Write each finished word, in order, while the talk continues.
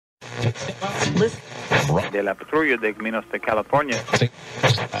De la patrulla de Caminos de California.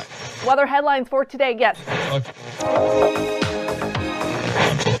 Weather headlines for today, yes.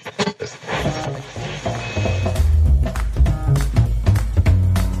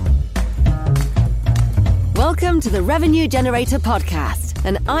 Welcome to the Revenue Generator Podcast,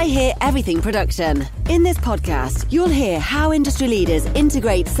 an I Hear Everything production. In this podcast, you'll hear how industry leaders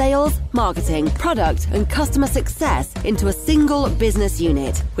integrate sales, marketing, product, and customer success into a single business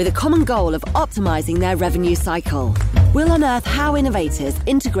unit with a common goal of optimizing their revenue cycle. We'll unearth how innovators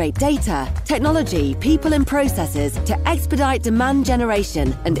integrate data, technology, people, and processes to expedite demand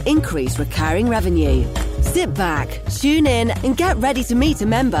generation and increase recurring revenue. Sit back, tune in, and get ready to meet a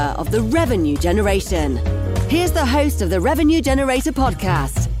member of the revenue generation. Here's the host of the Revenue Generator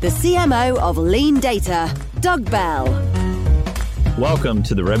Podcast, the CMO of LeanData, Doug Bell. Welcome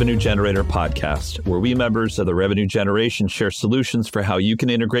to the Revenue Generator Podcast, where we members of the Revenue Generation share solutions for how you can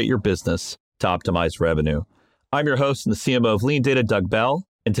integrate your business to optimize revenue. I'm your host and the CMO of LeanData, Doug Bell,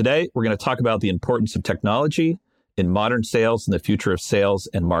 and today we're going to talk about the importance of technology in modern sales and the future of sales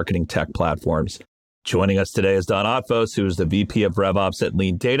and marketing tech platforms. Joining us today is Don Otvos, who is the VP of RevOps at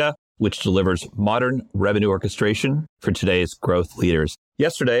LeanData, which delivers modern revenue orchestration for today's growth leaders.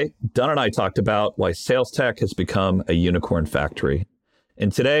 Yesterday, Don and I talked about why sales tech has become a unicorn factory.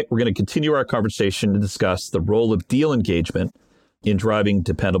 And today, we're going to continue our conversation to discuss the role of deal engagement in driving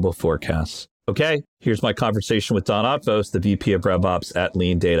dependable forecasts. Okay, here's my conversation with Don Otvos, the VP of RevOps at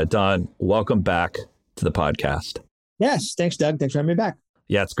LeanData. Don, welcome back to the podcast. Yes, thanks, Doug. Thanks for having me back.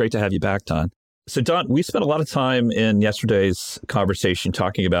 Yeah, it's great to have you back, Don. So Don, we spent a lot of time in yesterday's conversation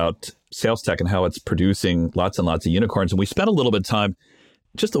talking about sales tech and how it's producing lots and lots of unicorns. And we spent a little bit of time,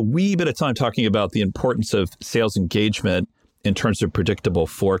 just a wee bit of time talking about the importance of sales engagement in terms of predictable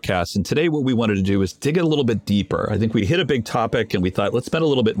forecasts. And today what we wanted to do is dig a little bit deeper. I think we hit a big topic and we thought, let's spend a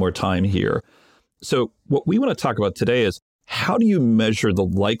little bit more time here. So what we want to talk about today is how do you measure the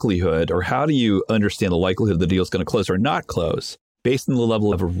likelihood, or how do you understand the likelihood the deal is going to close or not close, based on the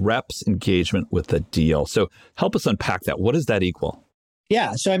level of a rep's engagement with the deal? So help us unpack that. What does that equal?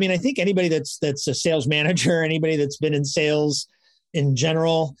 Yeah. So, I think anybody that's a sales manager, anybody that's been in sales in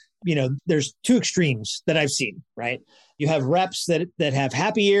general, there's two extremes that I've seen, right? You have reps that have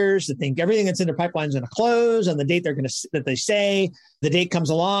happy ears, that think everything that's in their pipeline is going to close on the date that they say. The date comes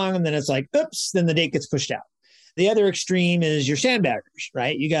along and then it's like, oops, then the date gets pushed out. The other extreme is your sandbaggers,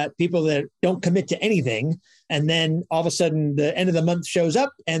 right? You got people that don't commit to anything. And then all of a sudden the end of the month shows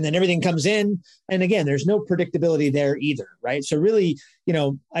up and then everything comes in. And again, there's no predictability there either, right? So really,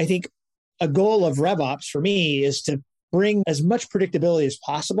 I think a goal of RevOps for me is to bring as much predictability as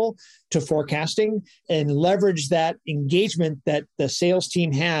possible to forecasting and leverage that engagement that the sales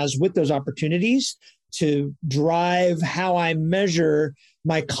team has with those opportunities to drive how I measure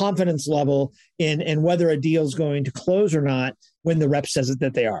my confidence level in whether a deal is going to close or not when the rep says it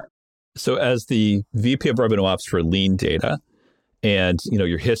that they are. So as the VP of Revenue Ops for LeanData, and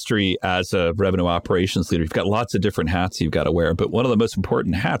your history as a revenue operations leader, you've got lots of different hats you've got to wear. But one of the most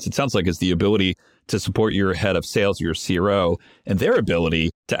important hats, it sounds like, is the ability to support your head of sales, your CRO, and their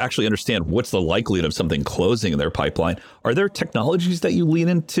ability to actually understand what's the likelihood of something closing in their pipeline. Are there technologies that you lean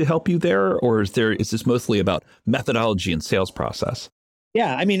in to help you there? Or is this mostly about methodology and sales process?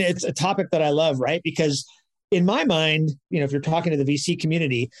 Yeah, it's a topic that I love, right? Because in my mind, if you're talking to the VC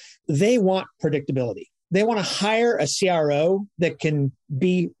community, they want predictability. They want to hire a CRO that can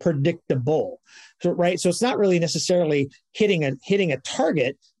be predictable, right? So it's not really necessarily hitting a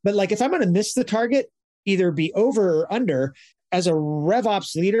target, but like if I'm going to miss the target, either be over or under, as a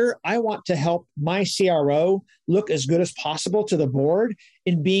RevOps leader, I want to help my CRO look as good as possible to the board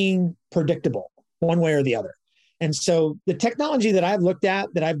in being predictable one way or the other. And so the technology that I've looked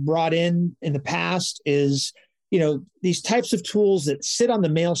at, that I've brought in the past is, these types of tools that sit on the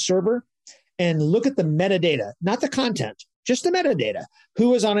mail server and look at the metadata, not the content, just the metadata. Who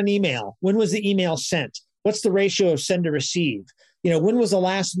was on an email? When was the email sent? What's the ratio of send to receive? When was the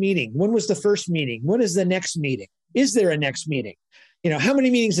last meeting? When was the first meeting? When is the next meeting? Is there a next meeting? How many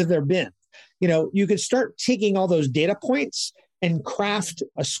meetings have there been? You could start taking all those data points and craft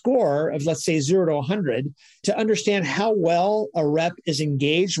a score of, let's say, 0 to 100 to understand how well a rep is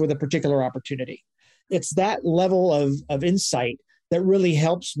engaged with a particular opportunity. It's that level of insight that really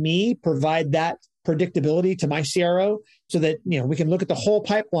helps me provide that predictability to my CRO so that, we can look at the whole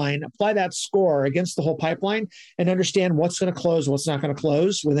pipeline, apply that score against the whole pipeline and understand what's going to close, what's not going to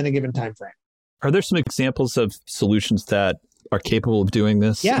close within a given time frame. Are there some examples of solutions that are capable of doing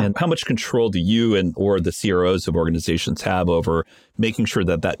this? Yeah. And how much control do you or the CROs of organizations have over making sure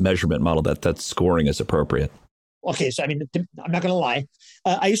that measurement model, that scoring is appropriate? okay, so I mean, I'm not going to lie.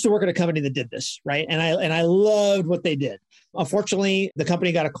 I used to work at a company that did this, right? And I loved what they did. Unfortunately, the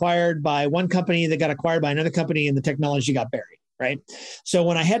company got acquired by one company that got acquired by another company, and the technology got buried, right? So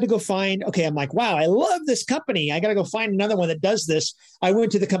when I had to go find, okay, I'm like, wow, I love this company. I got to go find another one that does this. I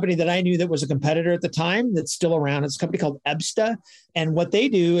went to the company that I knew that was a competitor at the time that's still around. It's a company called Ebsta. And what they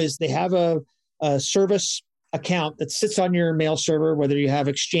do is they have a service account that sits on your mail server, whether you have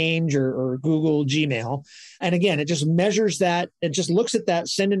Exchange or Google Gmail. And again, it just measures that. It just looks at that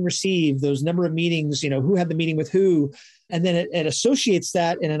send and receive, those number of meetings, who had the meeting with who. And then it associates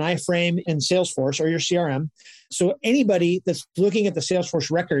that in an iframe in Salesforce or your CRM. So anybody that's looking at the Salesforce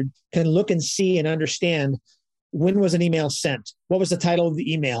record can look and see and understand when was an email sent? What was the title of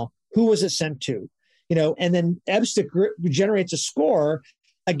the email? Who was it sent to? And then Ebsta generates a score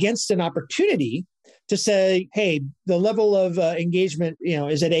against an opportunity to say, hey, the level of engagement,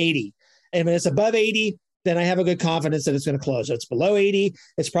 is at 80. And when it's above 80, then I have a good confidence that it's going to close. If it's below 80,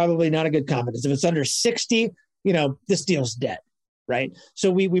 it's probably not a good confidence. If it's under 60, this deal's dead, right? So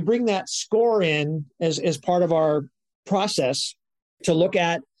we bring that score in as part of our process to look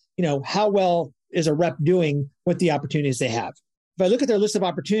at, how well is a rep doing with the opportunities they have. If I look at their list of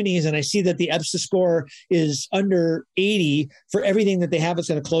opportunities and I see that the Ebsta score is under 80 for everything that they have that's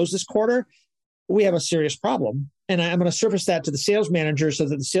going to close this quarter, we have a serious problem. And I'm going to surface that to the sales manager so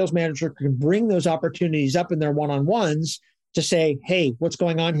that the sales manager can bring those opportunities up in their one-on-ones to say, hey, what's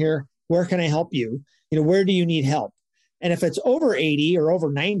going on here? Where can I help you? Where do you need help? And if it's over 80 or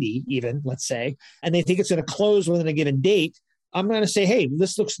over 90 even, let's say, and they think it's going to close within a given date, I'm going to say, hey,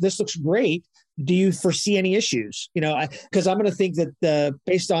 this looks great. Do you foresee any issues? Because I'm going to think that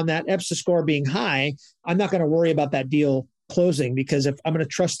based on that Ebsta score being high, I'm not going to worry about that deal closing, because if I'm going to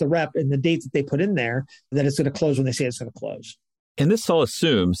trust the rep and the date that they put in there, that it's going to close when they say it's going to close. And this all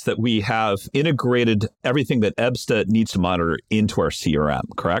assumes that we have integrated everything that Ebsta needs to monitor into our CRM,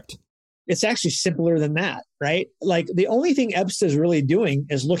 correct? It's actually simpler than that, right? Like the only thing Ebsta is really doing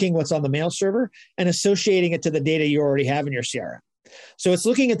is looking what's on the mail server and associating it to the data you already have in your CRM. So it's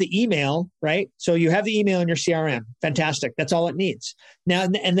looking at the email, right? So you have the email in your CRM. Fantastic. That's all it needs. Now,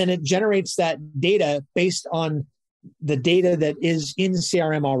 and then it generates that data based on the data that is in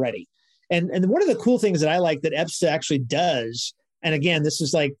CRM already. And one of the cool things that I like that Ebsta actually does, and again, this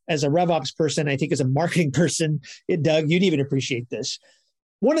is like as a RevOps person, I think as a marketing person, Doug, you'd even appreciate this.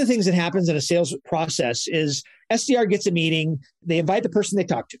 One of the things that happens in a sales process is SDR gets a meeting, they invite the person they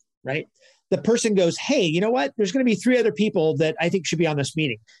talk to, right? The person goes, hey, you know what? There's going to be 3 other people that I think should be on this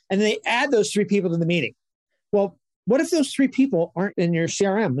meeting. And they add those 3 people to the meeting. Well, what if those 3 people aren't in your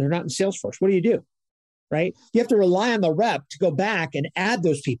CRM? They're not in Salesforce. What do you do? Right? You have to rely on the rep to go back and add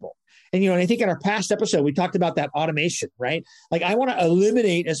those people. And, and I think in our past episode, we talked about that automation, right? Like I want to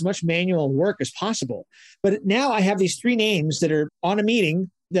eliminate as much manual work as possible. But now I have these 3 names that are on a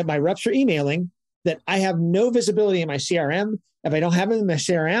meeting that my reps are emailing that I have no visibility in my CRM. If I don't have them in my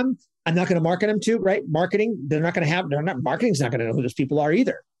CRM, I'm not going to market them to, right? Marketing's not going to know who those people are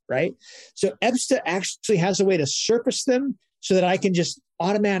either, right? So Ebsta actually has a way to surface them so that I can just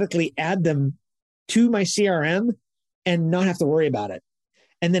automatically add them to my CRM and not have to worry about it.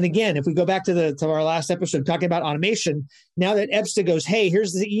 And then again, if we go back to our last episode talking about automation, now that Ebsta goes, hey,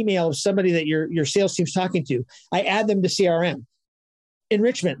 here's the email of somebody that your sales team's talking to, I add them to CRM.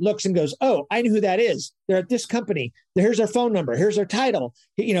 Enrichment looks and goes, oh, I know who that is. They're at this company. Here's their phone number. Here's their title.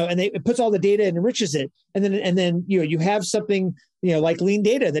 And it puts all the data and enriches it. And then you have something like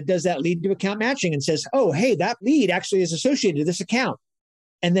LeanData that does that lead to account matching and says, oh, hey, that lead actually is associated to this account.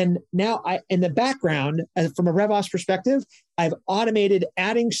 And then now in the background, from a RevOps perspective, I've automated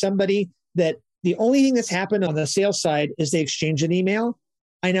adding somebody that the only thing that's happened on the sales side is they exchange an email.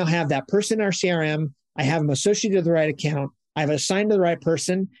 I now have that person in our CRM. I have them associated to the right account. I've assigned to the right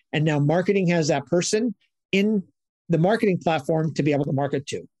person. And now marketing has that person in the marketing platform to be able to market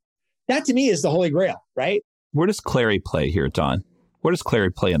to. That to me is the holy grail, right? Where does Clary play here, Don? Where does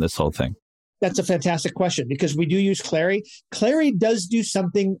Clary play in this whole thing? That's a fantastic question because we do use Clary. Clary does do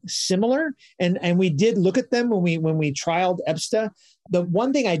something similar, and we did look at them when we trialed Ebsta. The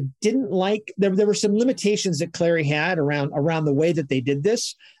one thing I didn't like, there were some limitations that Clary had around the way that they did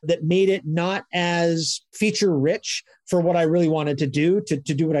this that made it not as feature rich for what I really wanted to do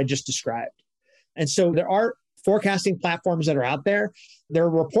what I just described. And so there are forecasting platforms that are out there. There are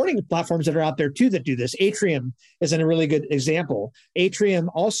reporting platforms that are out there too that do this. Atrium is a really good example. Atrium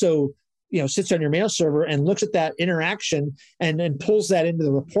also sits on your mail server and looks at that interaction and pulls that into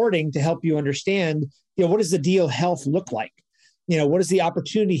the reporting to help you understand, what does the deal health look like? what does the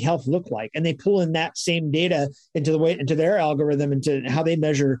opportunity health look like? And they pull in that same data into their algorithm, into how they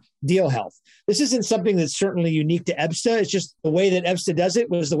measure deal health. This isn't something that's certainly unique to EBSTA. It's just the way that EBSTA does it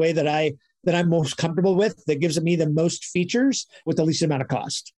was the way that I'm most comfortable with, that gives me the most features with the least amount of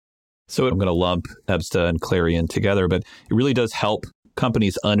cost. So I'm going to lump EBSTA and Clarion together, but it really does help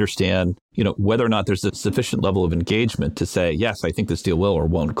companies understand, whether or not there's a sufficient level of engagement to say, yes, I think this deal will or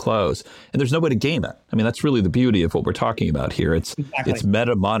won't close. And there's no way to game it. I mean, that's really the beauty of what we're talking about here. It's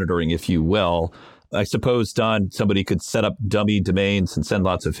meta monitoring, if you will. I suppose, Don, somebody could set up dummy domains and send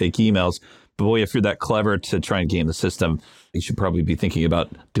lots of fake emails. But boy, if you're that clever to try and game the system, you should probably be thinking about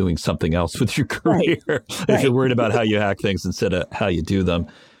doing something else with your career if you're worried about how you hack things instead of how you do them.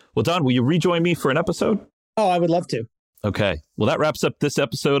 Well, Don, will you rejoin me for an episode? Oh, I would love to. Okay. Well, that wraps up this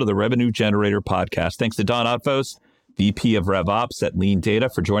episode of the Revenue Generator podcast. Thanks to Don Otvos, VP of RevOps at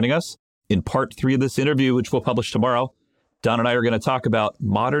LeanData, for joining us. In part 3 of this interview, which we'll publish tomorrow, Don and I are going to talk about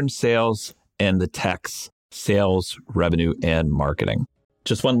modern sales and the techs, sales, revenue, and marketing.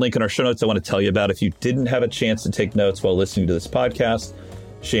 Just one link in our show notes I want to tell you about. If you didn't have a chance to take notes while listening to this podcast,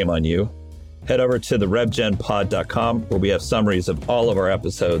 shame on you. Head over to the RevGenPod.com, where we have summaries of all of our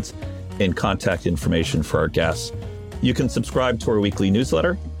episodes and contact information for our guests. You can subscribe to our weekly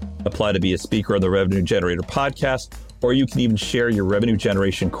newsletter, apply to be a speaker on the Revenue Generator podcast, or you can even share your revenue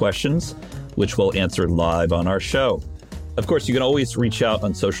generation questions, which we'll answer live on our show. Of course, you can always reach out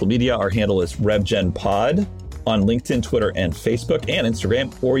on social media. Our handle is RevGenPod on LinkedIn, Twitter, and Facebook, and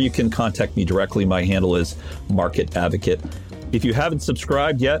Instagram, or you can contact me directly. My handle is Market Advocate. If you haven't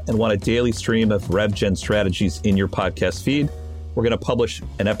subscribed yet and want a daily stream of RevGen strategies in your podcast feed, we're going to publish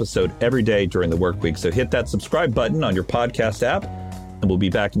an episode every day during the work week. So hit that subscribe button on your podcast app, and we'll be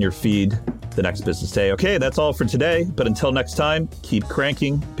back in your feed the next business day. Okay, that's all for today. But until next time, keep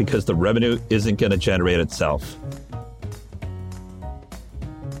cranking, because the revenue isn't going to generate itself.